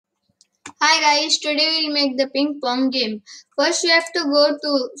Hi guys, today we'll make the ping pong game. First you have to go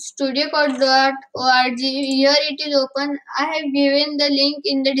to studiocode.org. Here it is open. I have given the link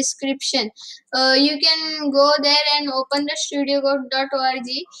in the description. You can go there and open the studiocode.org.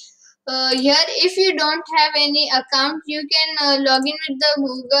 Here if you don't have any account, you can log in with the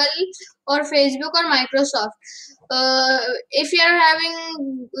Google or Facebook or Microsoft. If you are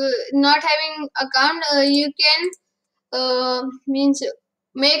having not having account, you can means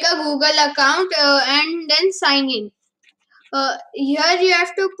make a Google account and then sign in. Here you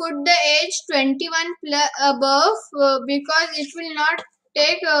have to put the age 21 plus above because it will not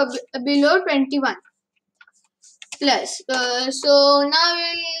take below 21 plus. So now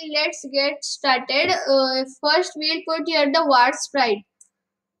let's get started. First we'll put here the word sprite.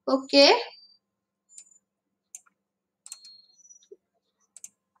 Okay.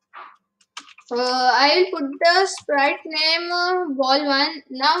 I will put the sprite name ball1.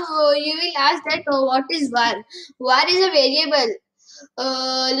 Now you will ask that what is var. Var is a variable.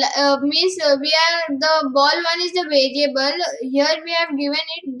 Means we are the ball1 is the variable. Here we have given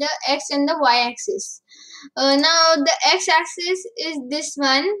it the x and the y axis. Now the x axis is this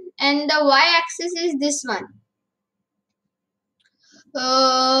one and the y axis is this one.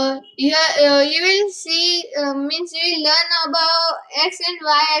 You will see means you will learn about x and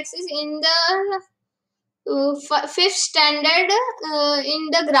y axis in the fifth standard in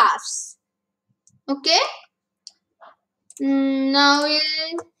the graphs. Okay. Now you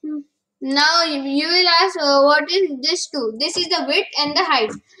will ask what is this two? This is the width and the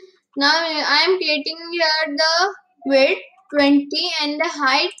height. Now I am creating here the width 20 and the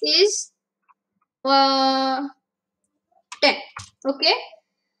height is 10. Okay.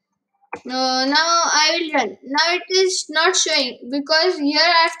 Now I will run. Now it is not showing because here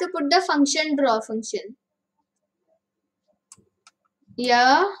I have to put the function draw function.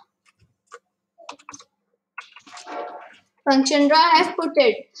 Yeah. Function draw I have put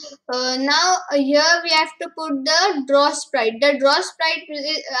it. Now here we have to put the draw sprite. The draw sprite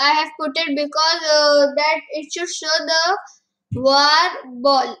I have put it because that it should show the var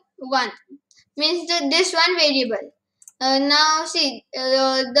ball 1 means this one variable. Now see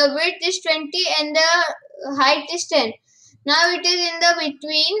the width is 20 and the height is 10. Now it is in the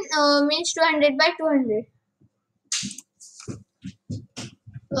between means 200 by 200.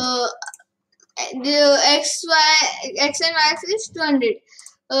 The x and y axis is 200.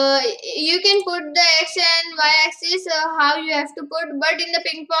 You can put the x and y axis how you have to put, but in the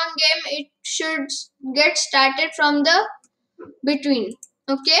ping pong game it should get started from the between.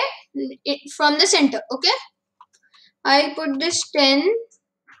 Okay, from the center. Okay, I put this 10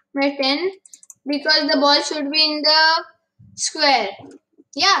 by 10 because the ball should be in the square.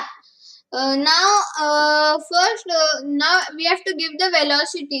 Yeah. First, now we have to give the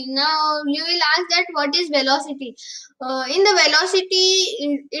velocity. Now you will ask that what is velocity? In the velocity,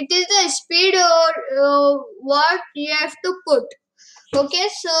 it is the speed or what you have to put. Okay,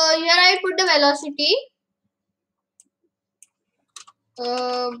 so here I put the velocity.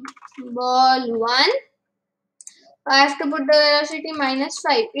 Ball 1. I have to put the velocity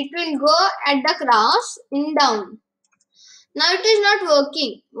 -5. It will go at the cross in down. Now it is not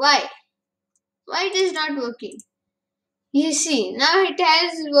working. Why? Why it is not working? You see, now it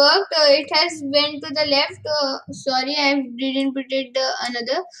has worked. It has went to the left. Sorry, I didn't put it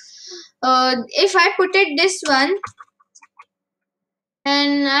another. If I put it this one,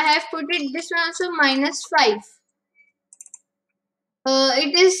 and I have put it this one also -5.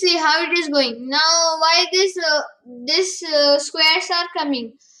 It is see how it is going. Now why this squares are coming?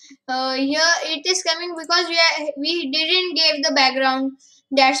 Here it is coming because we didn't give the background.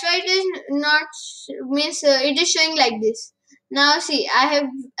 That's why it is not means it is showing like this. Now see, I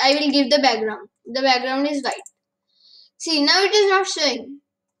will give the background. The background is white. See, now it is not showing.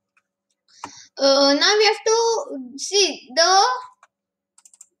 Now we have to see the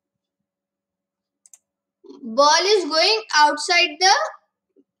ball is going outside the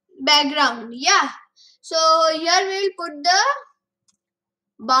background. Yeah. So here we will put the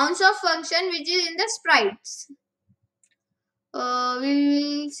bounce off function which is in the sprites. We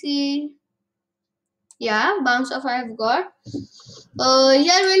will see. Yeah, bounce off I have got.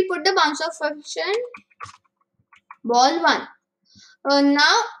 Here we will put the bounce off function ball 1.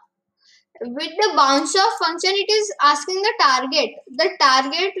 Now with the bounce off function it is asking the target. The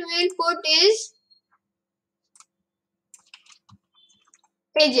target we will put is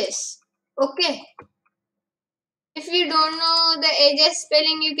edges. Okay. If you don't know the edges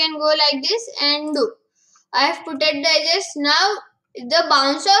spelling, you can go like this and do. I have put at the edges. Now the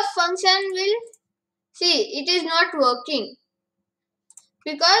bounce off function will see it is not working.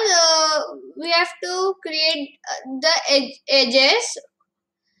 because we have to create the edges.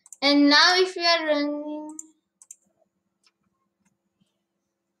 And now if we are running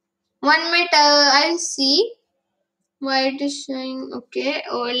 1 minute, I'll see why it is showing. Okay,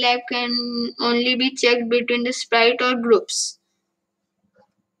 overlap can only be checked between the sprite or groups.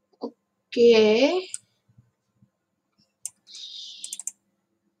 Okay,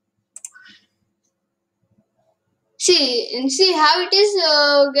 see how it is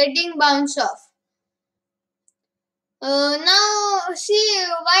getting bounce off. Now see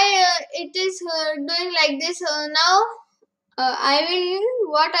why it is doing like this. Now I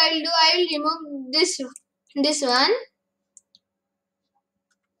will, what I'll do, I will remove this one.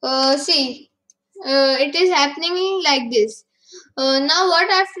 See, it is happening like this. Now what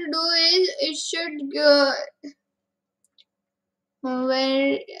I have to do is it should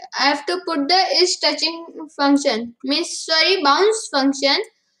where I have to put the is touching function, means sorry, bounce function.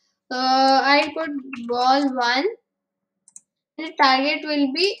 I put ball 1 and the target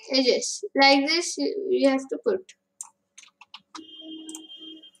will be edges. Like this you have to put.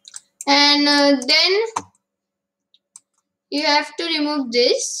 And then you have to remove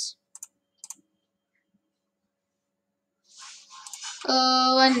this.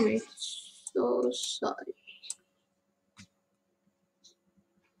 1 minute. So sorry.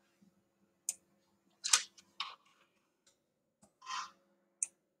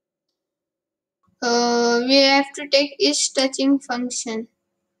 We have to take is touching function.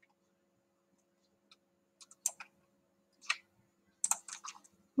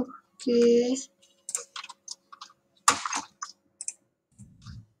 Okay.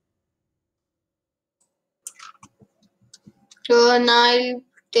 So now I'll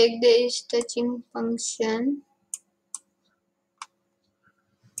take the is touching function.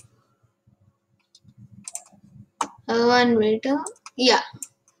 One minute. Yeah.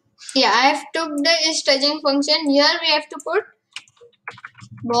 Yeah, I have took the is touching function. Here we have to put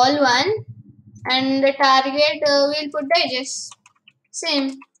ball 1 and the target will put the edges.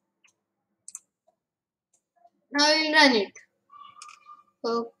 Same. Now we'll run it.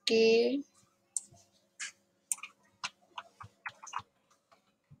 Okay.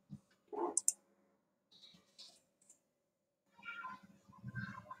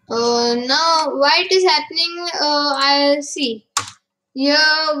 Now why it is happening, I'll see. Here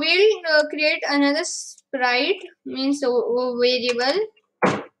we'll create another sprite, means variable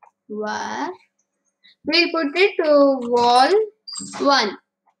var. We'll put it to wall 1.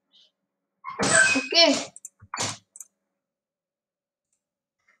 Okay.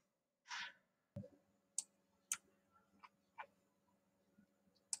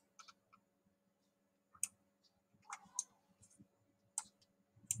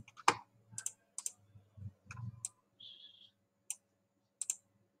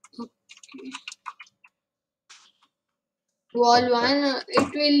 Wall 1,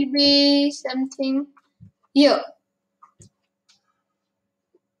 it will be something here.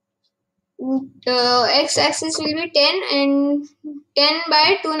 The x-axis will be 10 and 10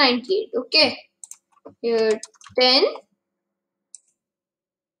 by 298. Okay. Here 10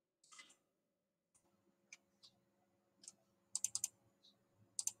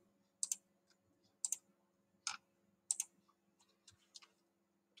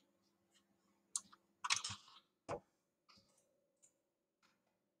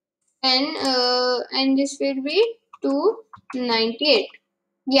 and this will be 298.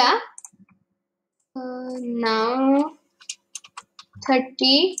 Yeah. Now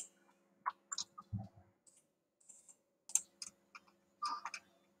 30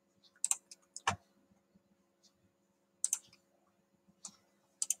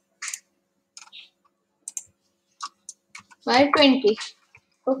 by 20.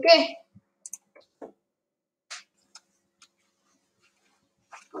 Okay.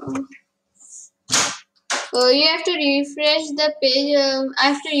 You have to refresh the page. I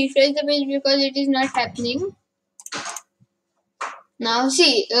have to refresh the page because it is not happening. Now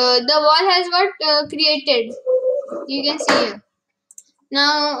see, the wall has got created. You can see here.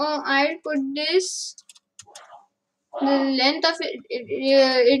 Now I'll put this. The length of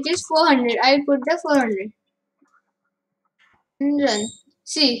it is 400. I'll put the 400 and run.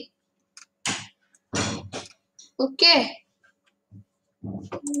 See, okay.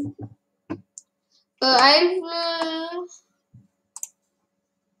 I'll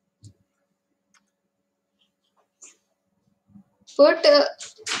put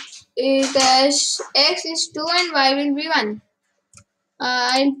it as x is 2 and y will be 1.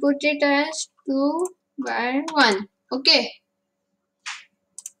 I'll put it as 2 by 1. Okay.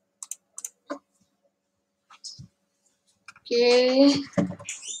 Okay.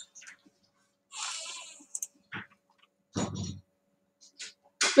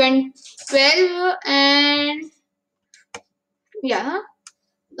 12 and yeah.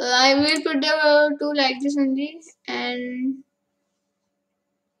 I will put the two like this only and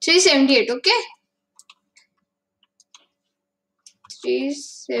 378. Okay.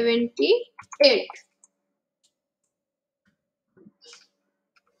 378.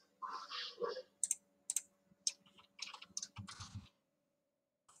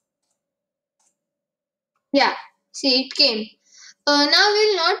 Yeah. See, it came. Now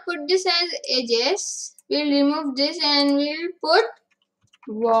we'll not put this as edges. We'll remove this and we'll put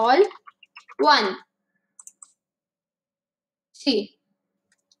wall 1. See.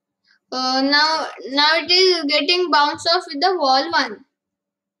 Now it is getting bounced off with the wall 1.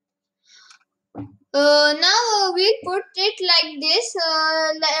 Now we'll put it like this.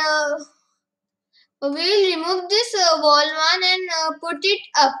 We'll remove this wall 1 and put it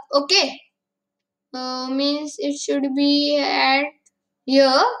up. Okay. Means it should be at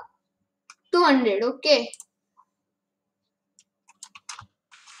here 200. Okay.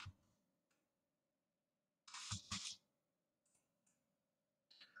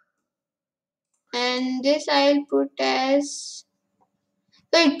 And this I'll put as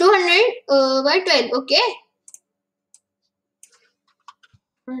 200 by 12. Okay.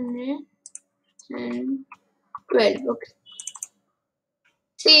 200 and 12. Okay.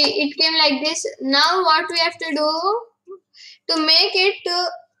 See, it came like this. Now what we have to do to make it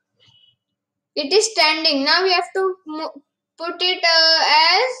it is standing. Now we have to put it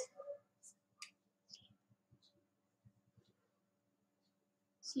as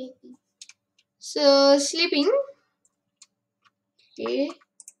sleeping. So sleeping. Okay.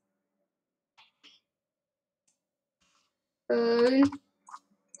 Uh,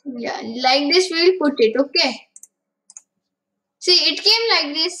 yeah, like this we'll put it. Okay. See, it came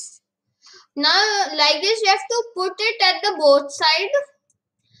like this. Now, like this, you have to put it at the both side.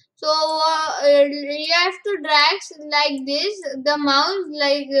 So you have to drag like this. The mouse,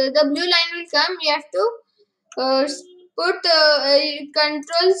 like the blue line will come. You have to put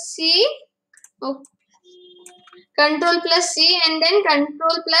Control C, oh, Control plus C, and then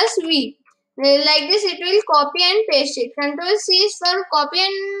Control plus V. Like this, it will copy and paste it. Control C is for copy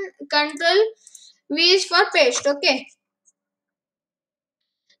and Control V is for paste. Okay.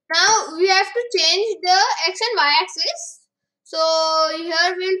 Now we have to change the x and y axis. So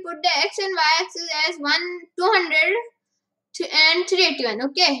here we'll put the x and y axis as 200 and 381.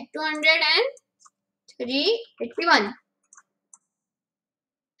 Okay, 200 and 381.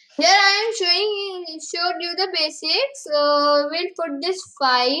 Here I am showed you the basics. We'll put this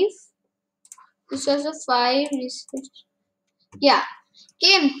 5. This was a 5. Yeah.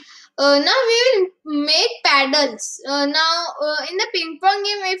 Okay. Now we will make paddles. Now in the ping pong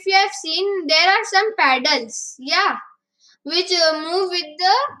game, if you have seen, there are some paddles. Yeah, which move with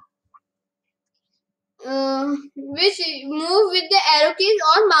the arrow keys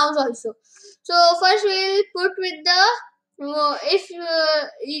or mouse also. So first we will put with the if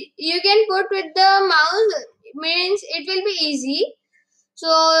you can put with the mouse, means it will be easy. So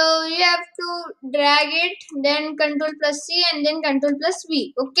you have to drag it, then Control plus C and then Control plus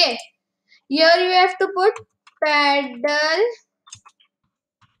V. Okay. Here you have to put paddle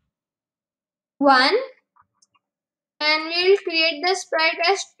 1 and we will create the sprite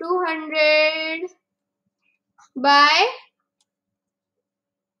as 200 by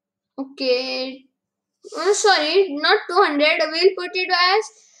okay. Oh, sorry, not 200. We'll put it as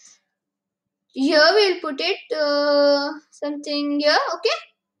here. We'll put it something here. Okay,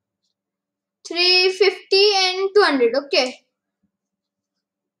 350 and 200. Okay,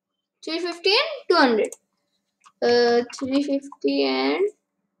 350 and 200. 350 and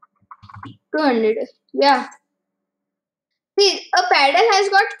 200. Yeah. See, a paddle has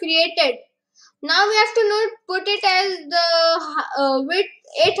got created. Now we have to put it as the width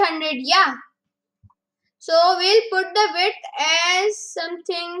 800. Yeah. So we'll put the width as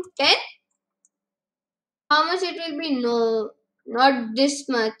something 10. How much it will be? No, not this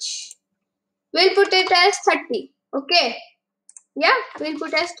much. We'll put it as 30. Okay. Yeah, we'll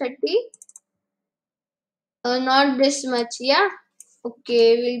put as 30. Not this much. Yeah.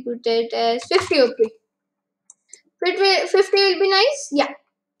 Okay, we'll put it as 50. Okay. 50 will be nice. Yeah.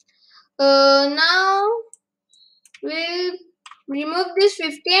 Now we'll remove this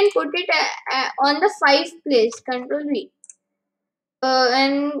 50 and put it on the 5 place. Control V.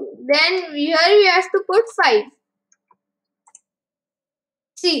 And then here we have to put 5.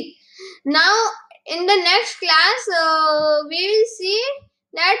 See, now in the next class we will see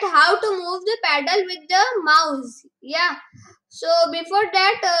that how to move the pedal with the mouse. Yeah. So before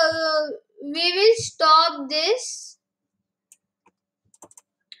that, we will stop this.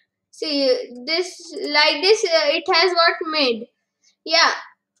 See this, like this. It has got made. Yeah.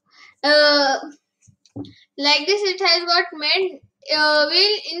 Uh, like this it has got made. We'll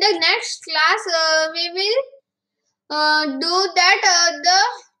in the next class we will do that. The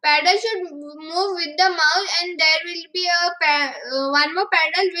pedal should move with the mouse, and there will be a one more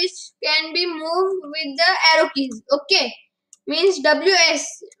pedal which can be moved with the arrow keys. Okay, means WNS.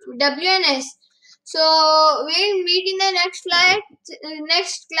 So we'll meet in the next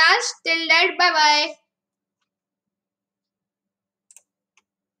class. Till that, bye bye.